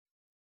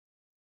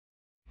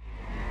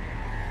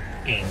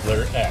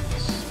Angler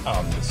X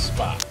on the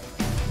spot.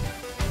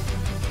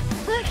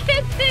 Look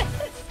at this!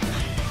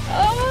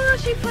 Oh,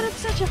 she put up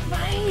such a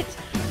fight!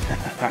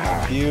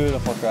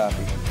 Beautiful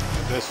crappie.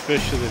 Best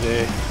fish of the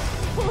day.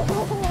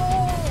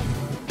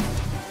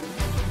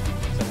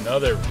 It's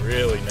another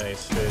really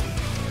nice fish.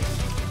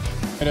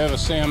 I'd have a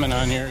salmon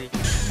on here.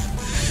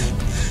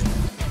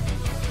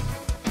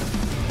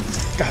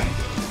 Got him.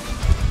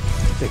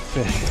 Big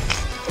fish.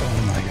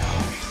 Oh my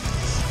gosh.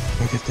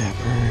 Look at that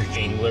bird.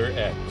 Angler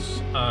X.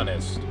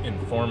 Honest,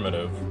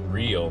 informative,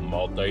 real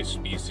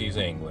multi-species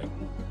angling.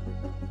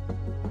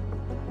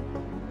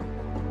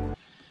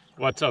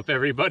 What's up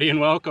everybody, and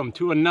welcome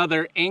to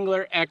another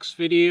Angler X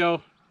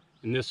video.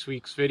 In this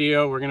week's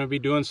video we're going to be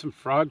doing some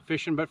frog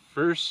fishing, but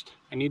first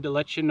I need to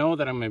let you know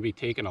that I'm going to be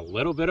taking a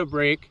little bit of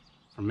break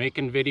from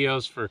making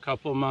videos for a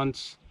couple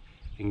months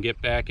and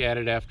get back at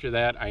it after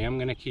that. I am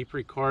going to keep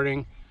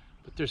recording,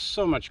 but there's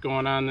so much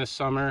going on this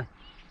summer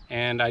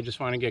and I just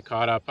want to get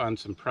caught up on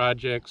some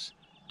projects,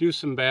 do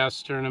some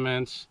bass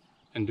tournaments,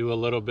 and do a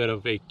little bit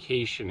of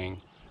vacationing.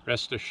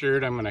 Rest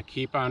assured I'm going to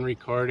keep on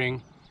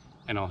recording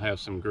and I'll have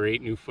some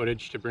great new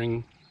footage to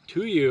bring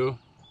to you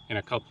in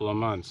a couple of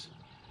months.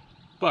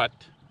 But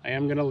I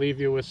am going to leave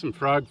you with some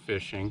frog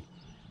fishing,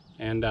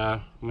 and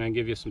I'm going to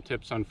give you some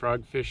tips on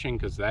frog fishing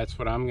because that's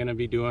what I'm going to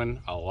be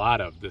doing a lot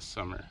of this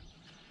summer.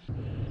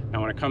 Now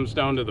when it comes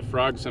down to the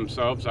frogs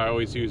themselves, I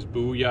always use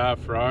Booyah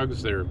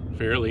frogs. They're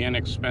fairly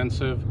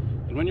inexpensive,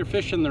 and when you're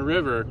fishing the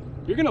river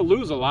you're going to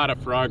lose a lot of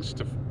frogs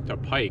to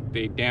pike.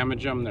 They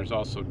damage them. There's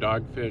also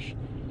dogfish,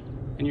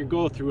 and you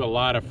go through a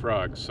lot of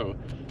frogs. So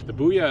the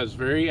Booyah is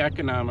very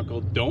economical.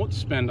 Don't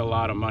spend a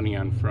lot of money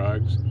on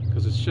frogs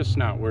because it's just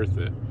not worth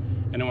it.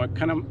 And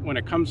when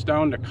it comes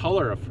down to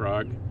color of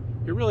frog,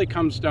 it really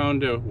comes down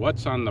to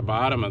what's on the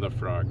bottom of the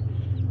frog.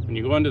 When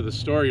you go into the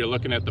store, you're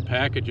looking at the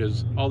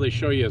packages, all they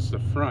show you is the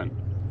front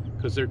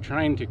because they're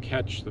trying to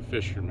catch the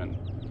fishermen.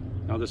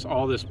 Now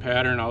all this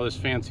pattern, all this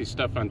fancy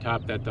stuff on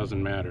top, that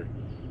doesn't matter.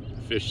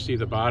 The fish see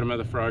the bottom of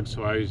the frog,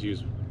 so I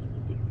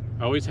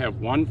always have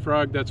one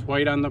frog that's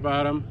white on the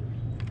bottom,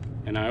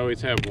 and I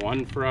always have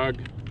one frog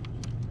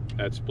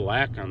that's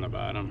black on the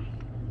bottom.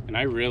 And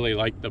I really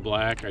like the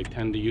black. I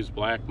tend to use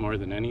black more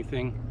than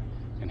anything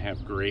and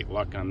have great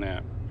luck on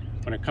that.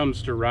 When it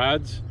comes to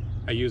rods,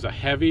 I use a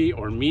heavy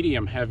or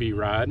medium heavy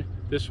rod.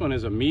 This one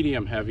is a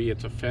medium heavy.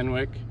 It's a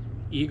Fenwick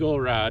Eagle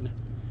rod.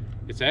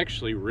 It's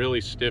actually really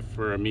stiff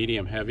for a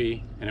medium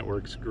heavy and it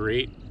works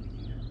great.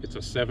 It's a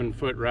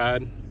 7-foot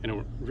rod and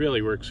it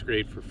really works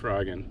great for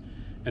frogging.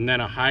 And then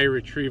a high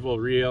retrieval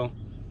reel.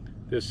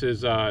 This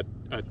is a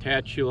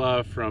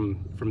Tatula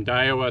from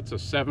Daiwa. It's a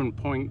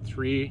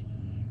 7.3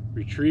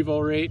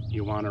 retrieval rate.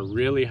 You want a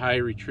really high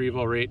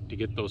retrieval rate to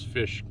get those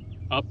fish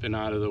up and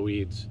out of the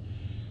weeds.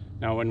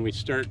 Now when we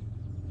start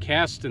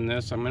casting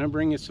this, I'm going to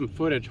bring you some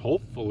footage.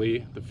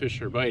 Hopefully the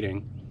fish are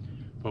biting,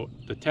 but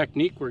the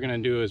technique we're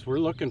going to do is we're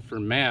looking for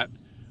mat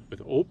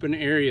with open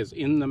areas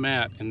in the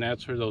mat, and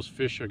that's where those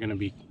fish are going to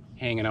be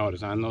hanging out,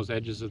 is on those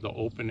edges of the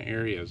open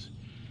areas.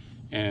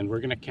 And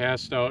we're going to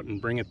cast out and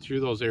bring it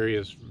through those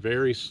areas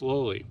very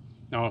slowly.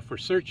 Now if we're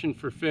searching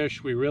for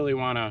fish, we really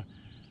want to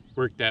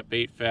work that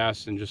bait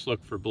fast and just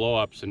look for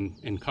blow-ups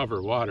and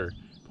cover water.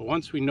 But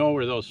once we know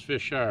where those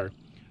fish are,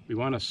 we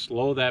want to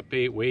slow that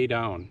bait way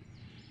down.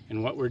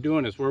 And what we're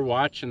doing is we're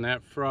watching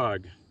that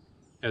frog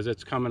as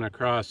it's coming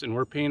across, and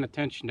we're paying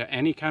attention to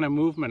any kind of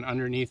movement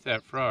underneath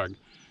that frog.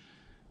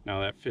 Now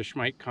that fish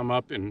might come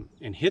up and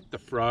hit the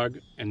frog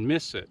and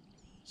miss it.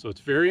 So it's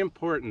very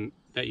important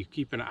that you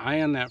keep an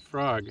eye on that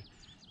frog,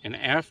 and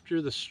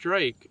after the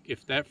strike,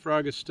 if that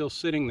frog is still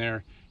sitting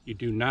there, you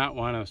do not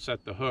want to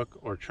set the hook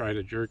or try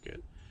to jerk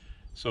it.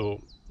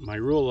 So my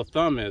rule of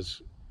thumb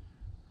is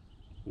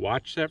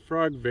watch that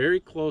frog very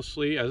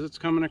closely as it's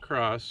coming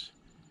across,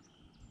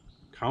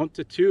 count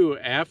to 2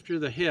 after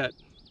the hit,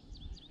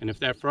 and if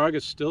that frog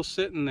is still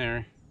sitting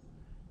there,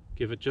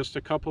 give it just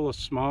a couple of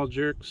small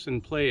jerks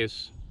in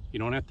place. You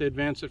don't have to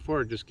advance it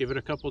forward, just give it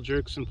a couple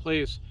jerks in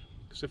place,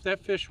 because if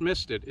that fish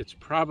missed it, it's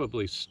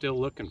probably still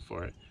looking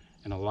for it,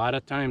 and a lot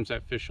of times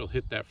that fish will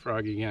hit that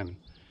frog again.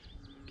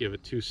 Give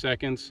it 2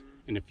 seconds,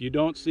 and if you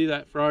don't see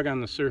that frog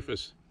on the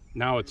surface,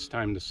 now it's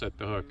time to set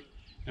the hook.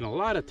 And a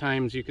lot of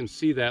times you can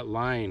see that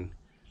line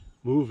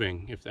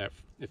moving if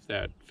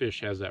that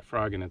fish has that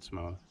frog in its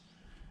mouth.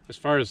 As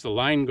far as the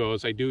line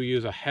goes, I do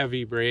use a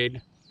heavy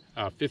braid,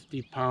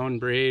 50-pound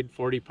braid,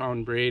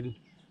 40-pound braid,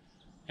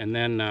 and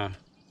then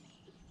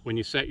when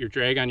you set your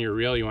drag on your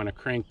reel, you want to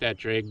crank that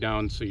drag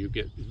down so you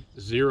get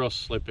 0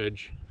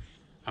 slippage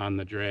on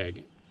the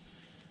drag.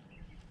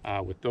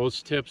 With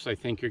those tips, I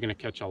think you're going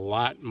to catch a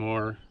lot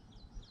more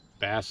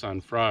bass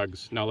on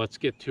frogs. Now let's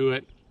get to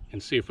it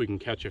and see if we can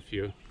catch a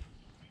few.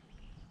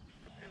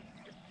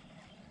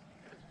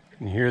 You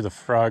can hear the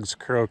frogs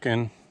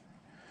croaking.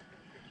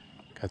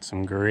 Got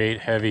some great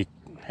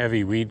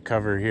heavy weed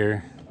cover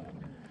here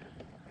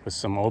with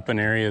some open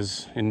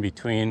areas in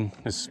between.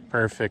 This is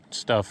perfect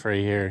stuff right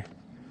here.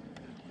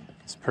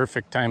 It's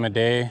perfect time of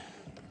day.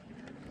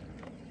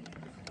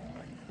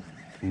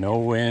 No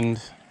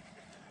wind.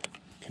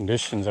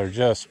 Conditions are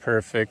just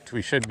perfect.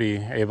 We should be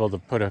able to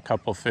put a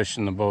couple fish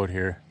in the boat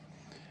here.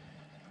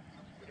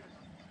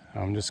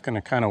 I'm just going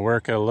to kind of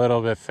work it a little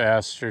bit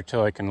faster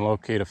till I can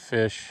locate a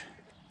fish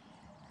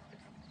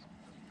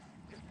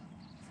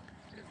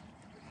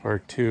or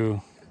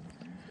two.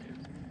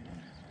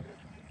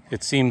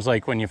 It seems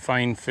like when you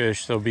find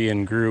fish, they'll be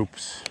in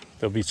groups.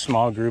 There'll be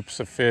small groups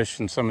of fish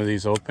in some of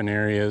these open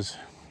areas.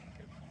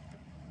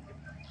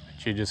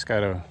 But you just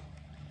got to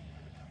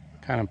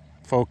kind of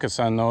focus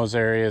on those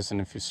areas, and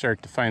if you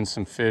start to find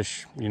some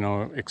fish, you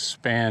know,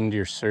 expand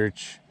your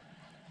search.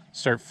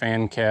 Start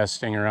fan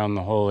casting around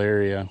the whole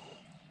area.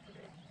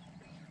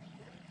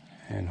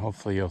 And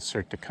hopefully you'll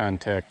start to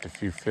contact a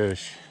few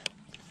fish.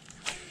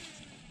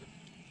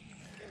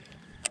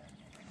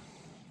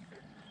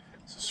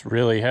 It's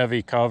really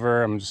heavy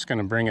cover. I'm just going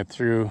to bring it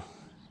through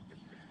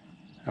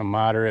a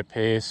moderate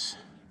pace.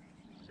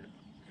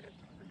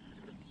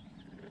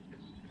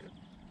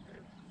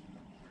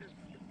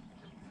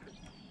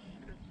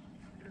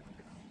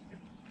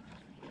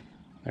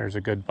 There's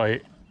a good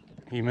bite.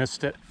 He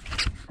missed it.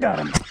 Got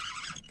him.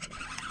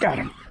 Got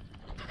him.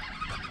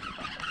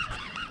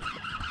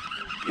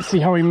 You see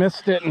how he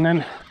missed it, and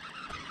then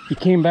he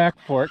came back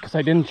for it because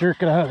I didn't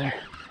jerk it out of there.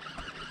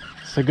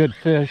 It's a good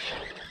fish.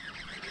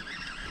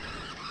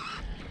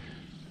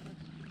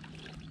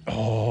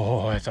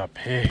 Oh, it's a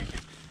pig.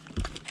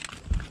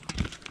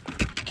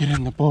 Get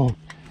in the boat.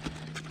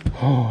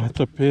 Oh, it's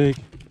a pig.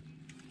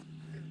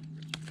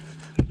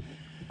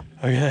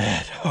 Look at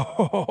that.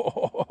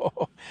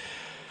 Oh,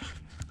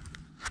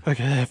 look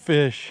at that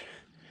fish.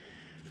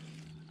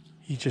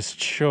 He just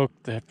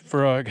choked that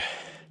frog.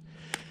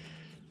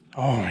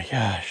 Oh my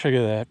gosh, look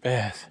at that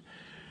bass.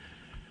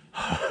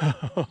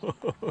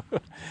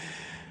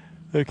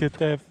 Look at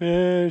that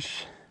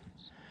fish.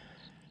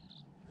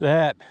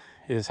 That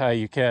is how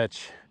you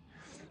catch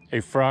a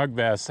frog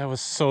bass. That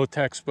was so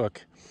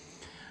textbook.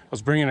 I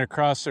was bringing it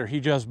across there. He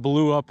just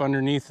blew up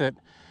underneath it.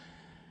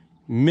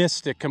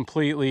 Missed it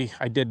completely.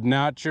 I did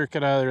not jerk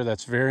it out of there.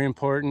 That's very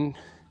important.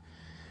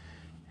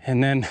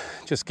 And then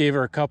just gave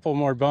her a couple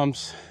more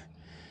bumps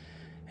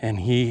and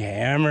he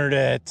hammered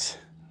it.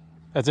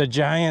 That's a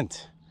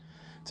giant.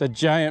 It's a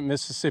giant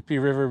Mississippi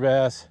River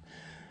bass.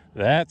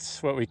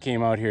 That's what we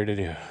came out here to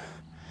do.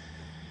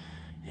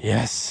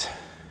 Yes.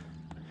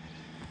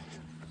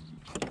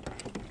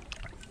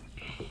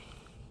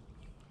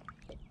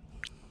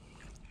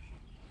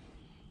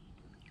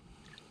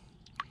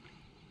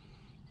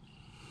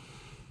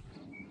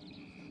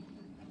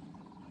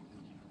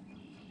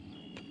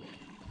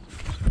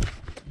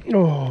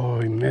 Oh,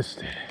 he missed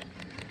it.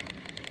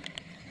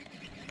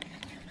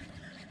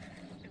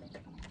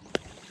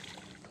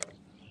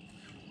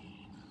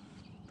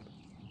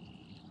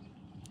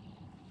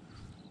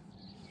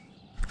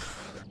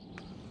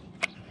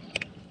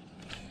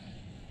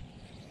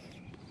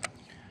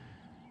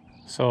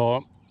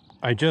 So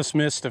I just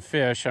missed a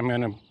fish. I'm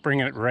going to bring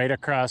it right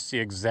across the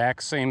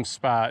exact same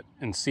spot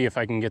and see if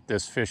I can get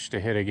this fish to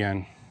hit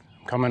again.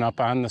 I'm coming up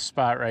on the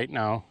spot right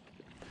now.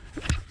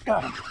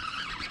 Got him.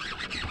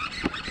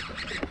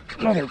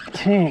 Another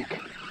tank.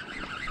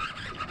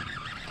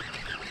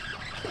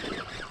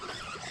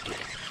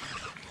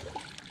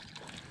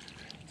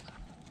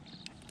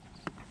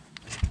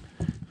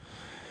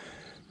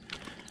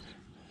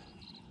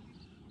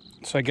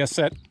 So I guess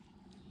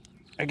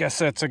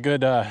that's a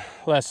good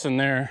lesson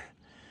there.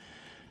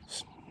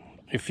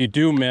 If you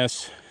do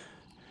miss,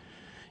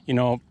 you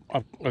know,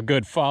 a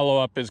good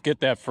follow-up is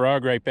get that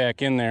frog right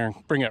back in there,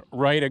 bring it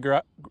right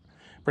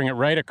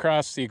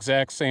across the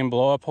exact same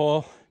blow-up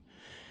hole,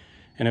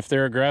 and if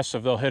they're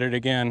aggressive, they'll hit it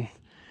again.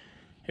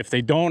 If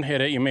they don't hit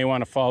it, you may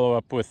want to follow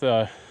up with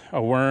a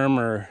worm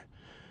or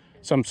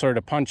some sort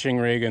of punching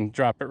rig and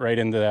drop it right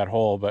into that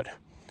hole. But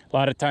a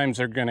lot of times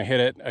they're going to hit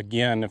it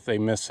again if they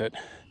miss it.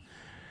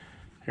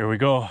 Here we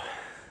go.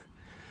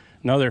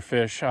 Another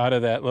fish out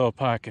of that little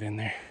pocket in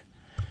there.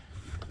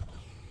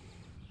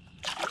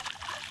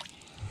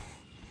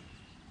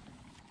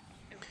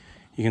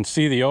 You can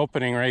see the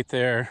opening right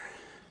there.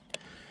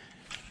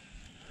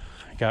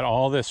 I got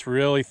all this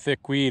really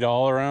thick weed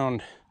all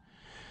around.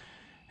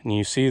 And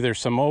you see there's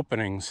some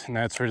openings, and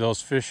that's where those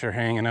fish are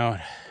hanging out.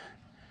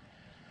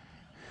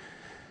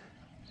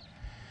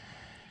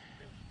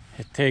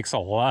 It takes a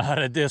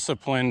lot of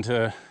discipline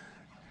to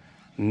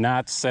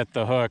not set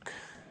the hook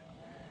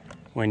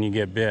when you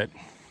get bit.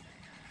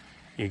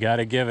 You got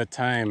to give it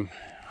time.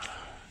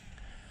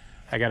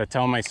 I got to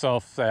tell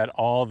myself that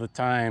all the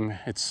time.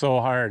 It's so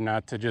hard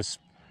not to just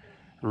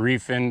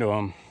reef into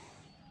them.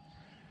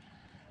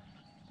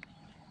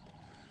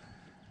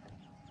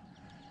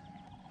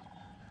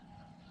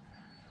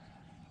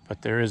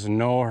 But there is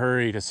no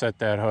hurry to set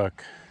that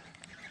hook.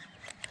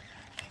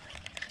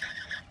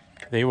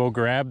 They will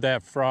grab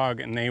that frog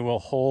and they will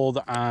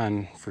hold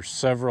on for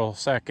several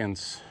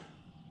seconds.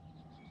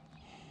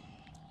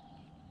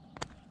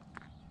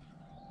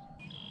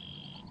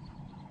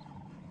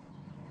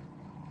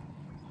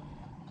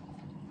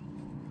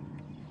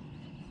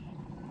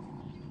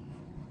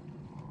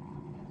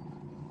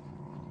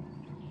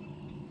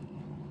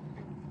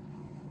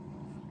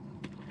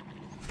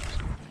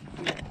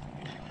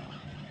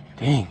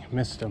 Dang,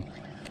 missed him.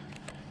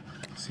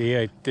 See,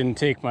 I didn't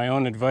take my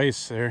own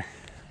advice there.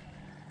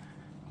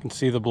 You can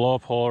see the blow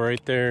up hole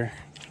right there.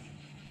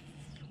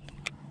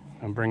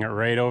 I'll bring it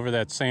right over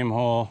that same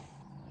hole.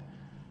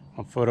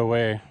 A foot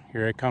away.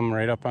 Here I come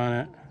right up on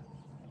it.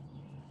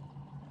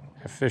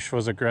 That fish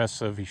was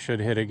aggressive. He should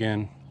hit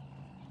again.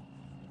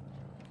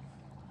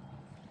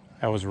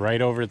 That was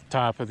right over the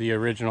top of the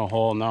original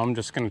hole. Now I'm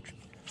just going to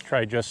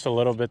try just a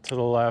little bit to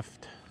the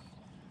left.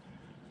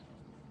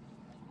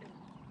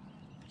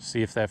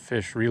 See if that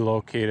fish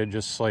relocated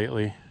just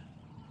slightly.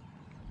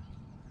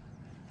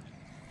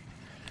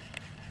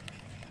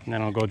 And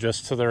then I'll go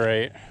just to the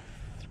right.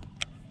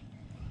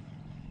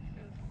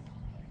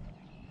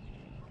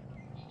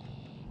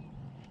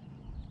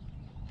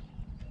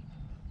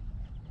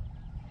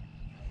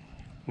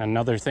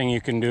 Another thing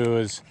you can do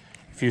is,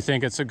 if you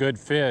think it's a good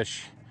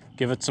fish,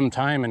 give it some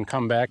time and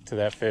come back to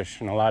that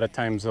fish. And a lot of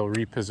times they'll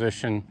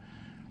reposition,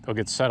 they'll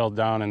get settled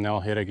down and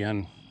they'll hit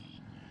again.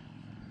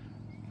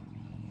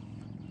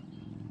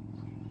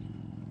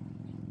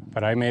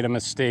 But I made a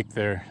mistake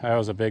there. That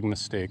was a big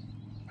mistake.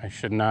 I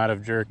should not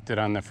have jerked it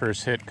on the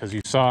first hit, because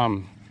you saw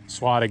him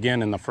swat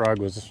again and the frog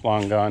was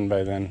long gone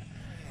by then.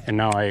 And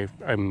now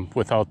I'm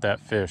without that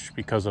fish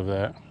because of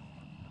that.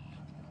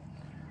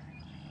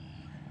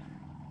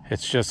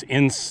 It's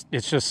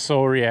just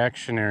so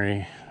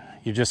reactionary.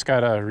 You just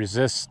gotta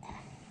resist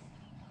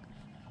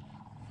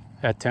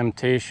that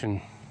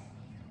temptation.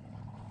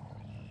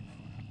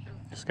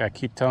 Just gotta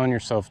keep telling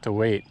yourself to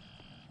wait.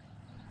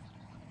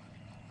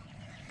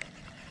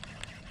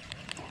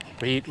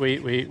 Wait,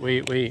 wait, wait,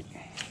 wait, wait.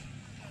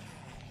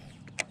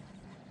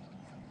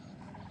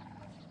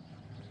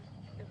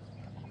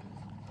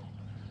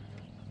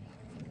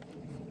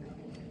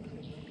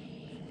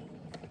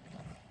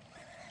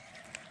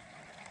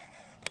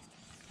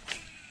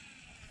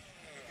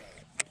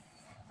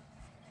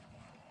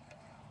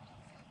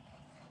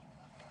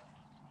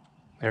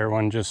 There,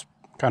 one just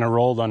kind of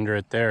rolled under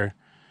it there.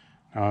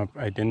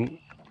 I didn't.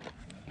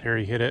 There,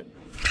 he hit it.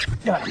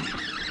 Got him.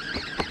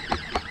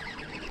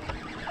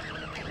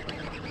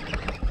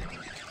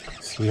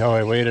 See how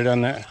I waited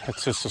on that?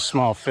 That's just a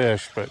small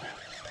fish, but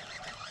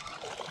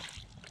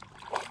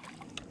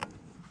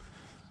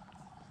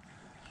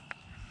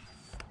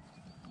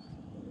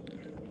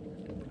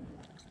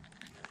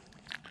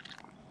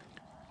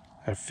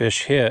that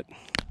fish hit,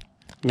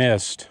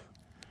 missed,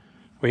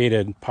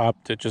 waited,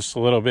 popped it just a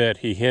little bit.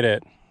 He hit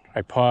it.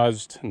 I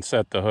paused and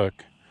set the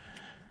hook.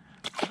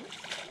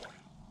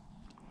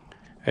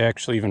 I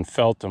actually even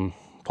felt him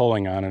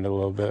pulling on it a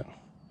little bit.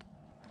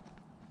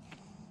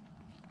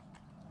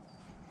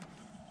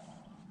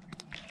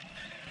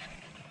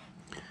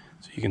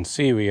 So you can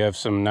see we have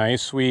some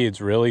nice weeds,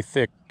 really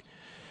thick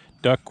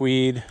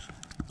duckweed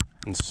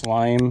and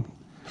slime,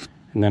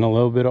 and then a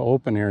little bit of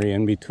open area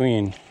in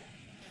between.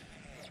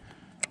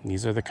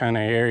 These are the kind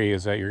of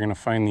areas that you're going to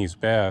find these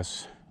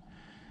bass.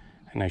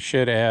 And I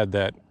should add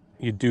that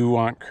you do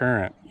want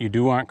current. You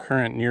do want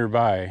current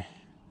nearby.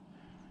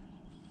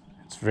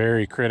 It's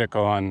very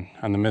critical on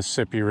the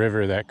Mississippi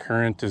River that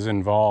current is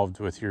involved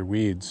with your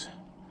weeds.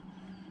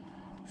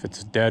 If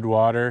it's dead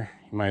water,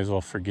 you might as well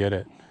forget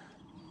it.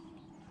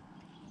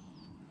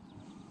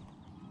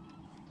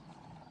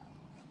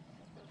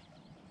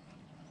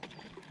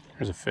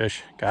 There's a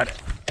fish. Got it.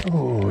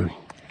 Oh.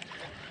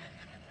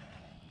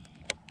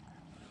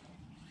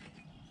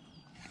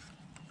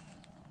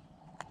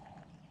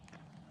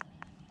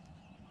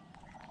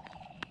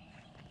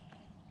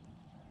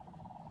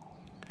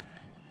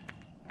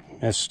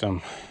 Missed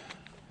him.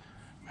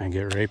 I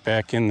get right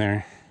back in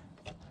there.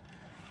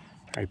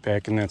 Right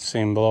back in that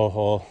same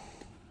blowhole.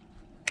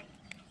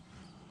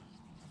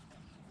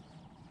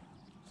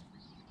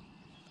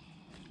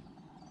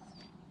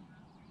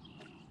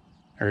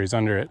 There, he's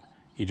under it.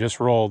 He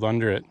just rolled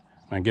under it.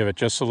 I give it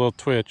just a little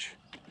twitch.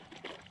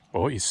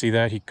 Oh, you see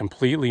that? He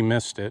completely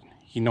missed it.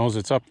 He knows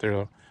it's up there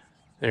though.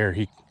 There,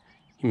 he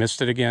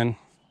missed it again.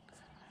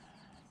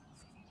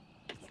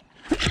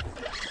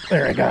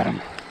 There, I got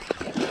him.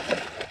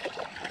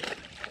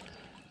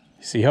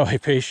 See how I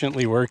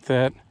patiently worked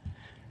that?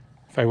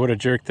 If I would have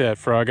jerked that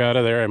frog out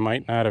of there, I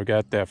might not have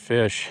got that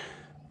fish.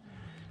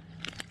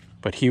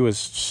 But he was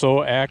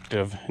so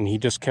active and he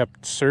just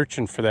kept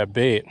searching for that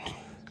bait.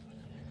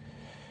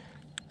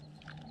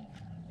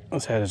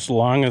 As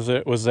long as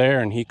it was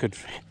there and he could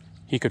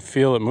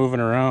feel it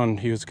moving around,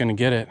 he was going to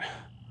get it.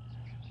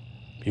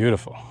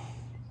 Beautiful.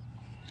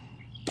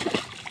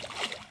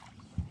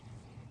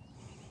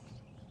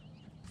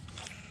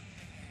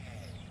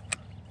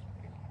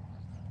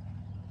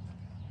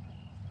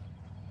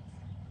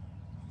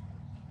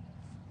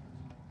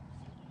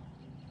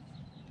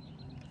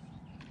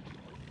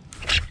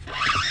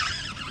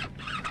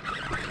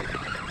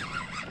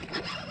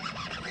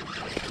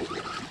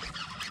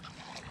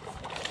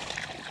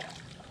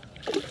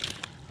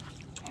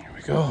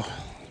 Go,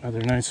 another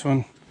nice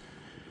one,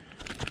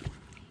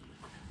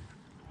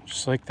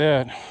 just like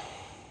that.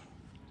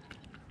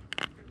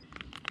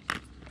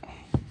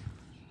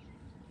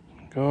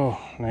 Go,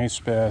 nice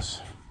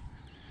bass.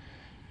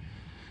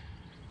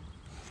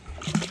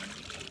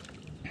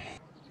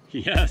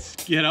 Yes,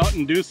 get out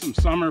and do some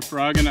summer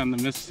frogging on the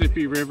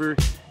Mississippi River.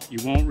 You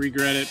won't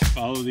regret it.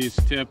 Follow these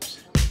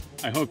tips.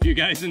 I hope you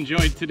guys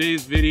enjoyed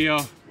today's video.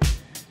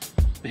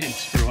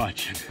 Thanks for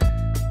watching.